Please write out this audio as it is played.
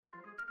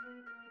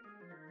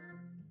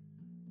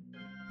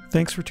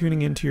Thanks for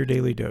tuning in to your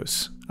Daily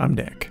Dose. I'm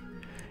Nick.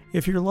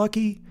 If you're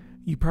lucky,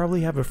 you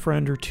probably have a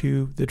friend or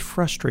two that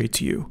frustrates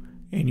you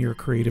in your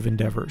creative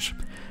endeavors.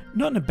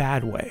 Not in a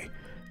bad way.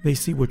 They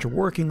see what you're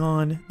working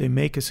on, they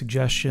make a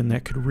suggestion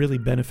that could really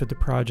benefit the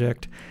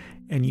project,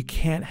 and you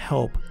can't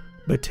help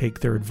but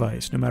take their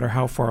advice, no matter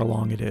how far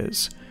along it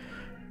is.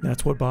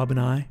 That's what Bob and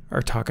I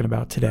are talking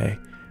about today.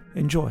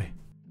 Enjoy.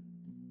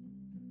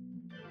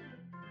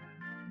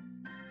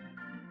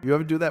 You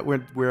ever do that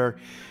where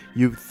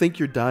you think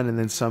you're done and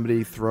then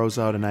somebody throws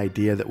out an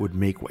idea that would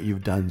make what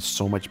you've done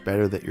so much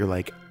better that you're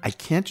like, I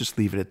can't just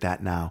leave it at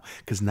that now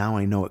because now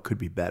I know it could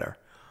be better?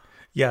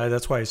 Yeah,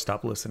 that's why I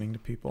stopped listening to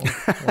people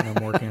when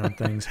I'm working on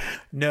things.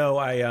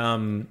 No,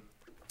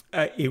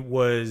 it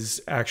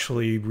was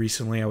actually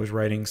recently I was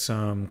writing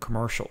some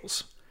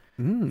commercials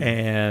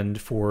and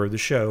for the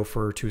show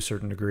to a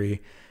certain degree.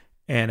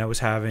 And I was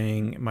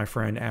having my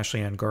friend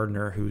Ashley Ann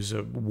Gardner, who's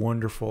a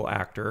wonderful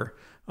actor.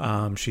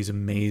 She's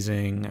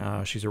amazing.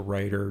 She's a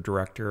writer,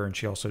 director, and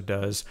she also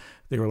does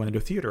the Orlando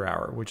Theater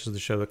Hour, which is the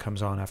show that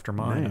comes on after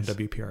mine on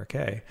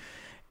WPRK.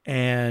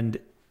 And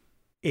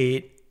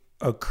it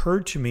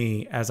occurred to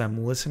me as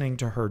I'm listening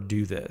to her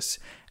do this,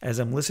 as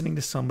I'm listening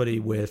to somebody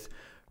with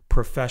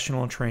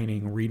professional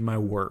training read my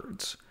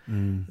words,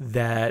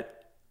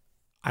 that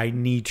I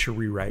need to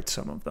rewrite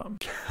some of them.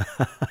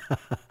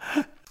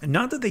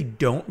 Not that they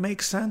don't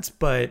make sense,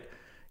 but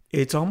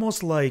it's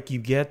almost like you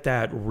get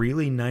that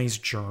really nice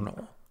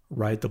journal,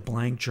 right? The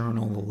blank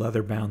journal, the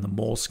leather bound, the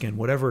moleskin,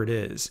 whatever it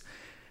is.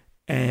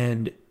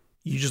 And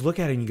you just look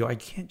at it and you go, I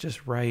can't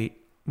just write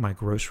my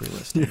grocery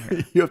list in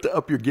here. You have to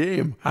up your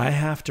game. I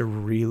have to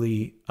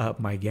really up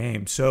my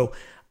game. So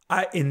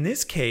in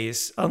this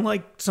case,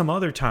 unlike some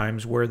other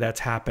times where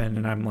that's happened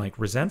and I'm like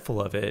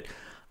resentful of it,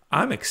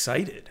 I'm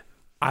excited.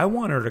 I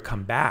want her to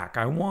come back.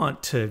 I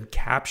want to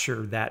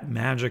capture that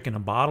magic in a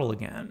bottle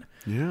again.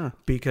 Yeah.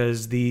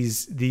 Because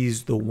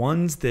the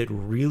ones that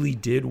really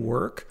did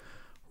work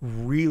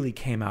really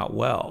came out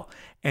well.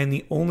 And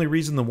the only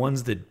reason the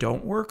ones that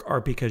don't work are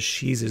because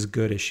she's as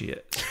good as she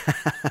is.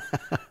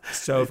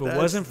 So if it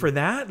wasn't for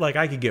that, like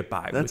I could get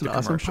by with the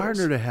commercials. That's an awesome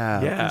partner to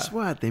have. Yeah. Guess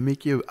what? They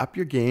make you up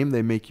your game.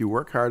 They make you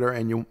work harder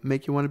and you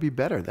make you want to be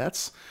better.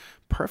 That's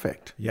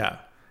perfect. Yeah.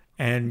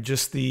 And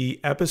just the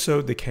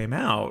episode that came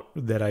out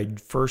that I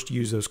first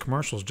used those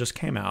commercials just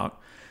came out.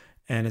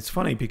 And it's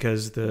funny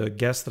because the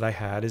guest that I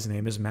had, his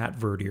name is Matt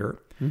Verdier,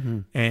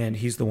 and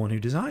he's the one who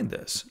designed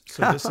this.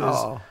 So this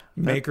is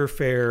Maker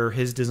Faire,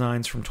 his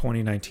designs from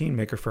 2019,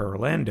 Maker Faire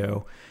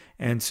Orlando.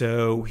 And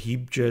so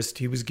he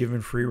was given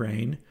free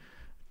reign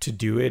to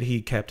do it.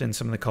 He kept in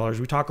some of the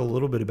colors. We talk a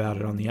little bit about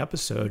it on the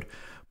episode.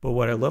 But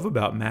what I love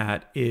about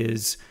Matt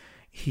is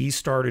he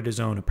started his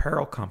own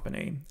apparel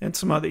company and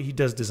he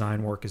does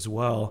design work as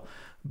well.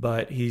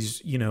 But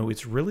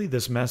it's really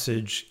this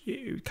message.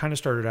 It kind of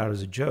started out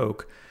as a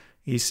joke.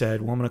 He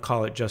said, well, I'm going to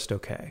call it Just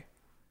Okay.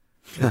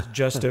 It's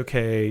Just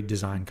Okay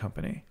Design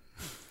Company.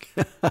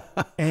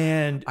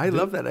 And I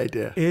love that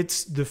idea.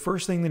 It's the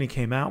first thing that he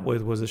came out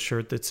with was a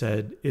shirt that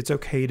said, it's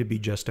okay to be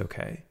just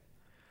okay.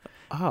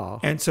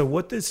 Oh. And so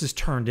what this has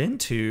turned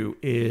into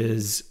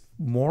is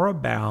more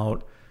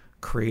about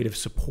creative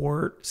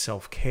support,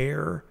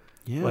 self-care.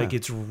 Yeah. Like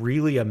it's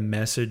really a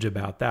message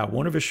about that.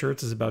 One of his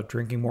shirts is about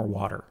drinking more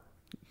water.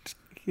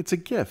 It's a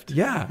gift.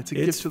 Yeah. It's a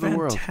gift to the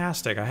world. It's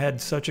fantastic. I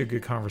had such a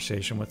good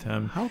conversation with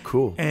him. How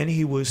cool. And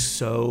he was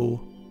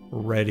so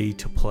ready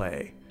to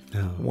play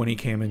when he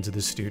came into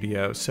the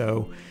studio.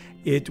 So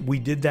we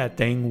did that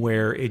thing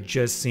where it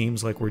just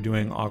seems like we're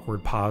doing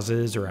awkward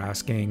pauses or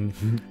asking,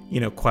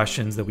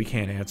 questions that we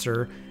can't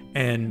answer.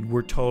 And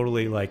we're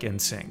totally like in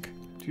sync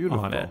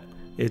on it.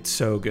 It's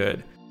so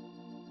good.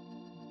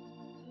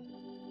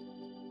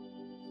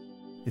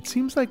 It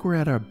seems like we're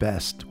at our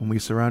best when we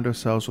surround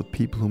ourselves with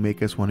people who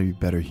make us want to be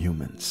better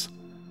humans.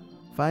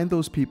 Find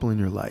those people in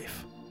your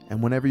life,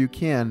 and whenever you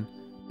can,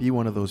 be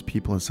one of those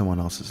people in someone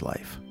else's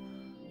life.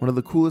 One of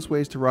the coolest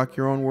ways to rock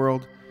your own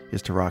world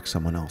is to rock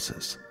someone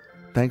else's.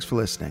 Thanks for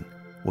listening.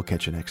 We'll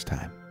catch you next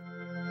time.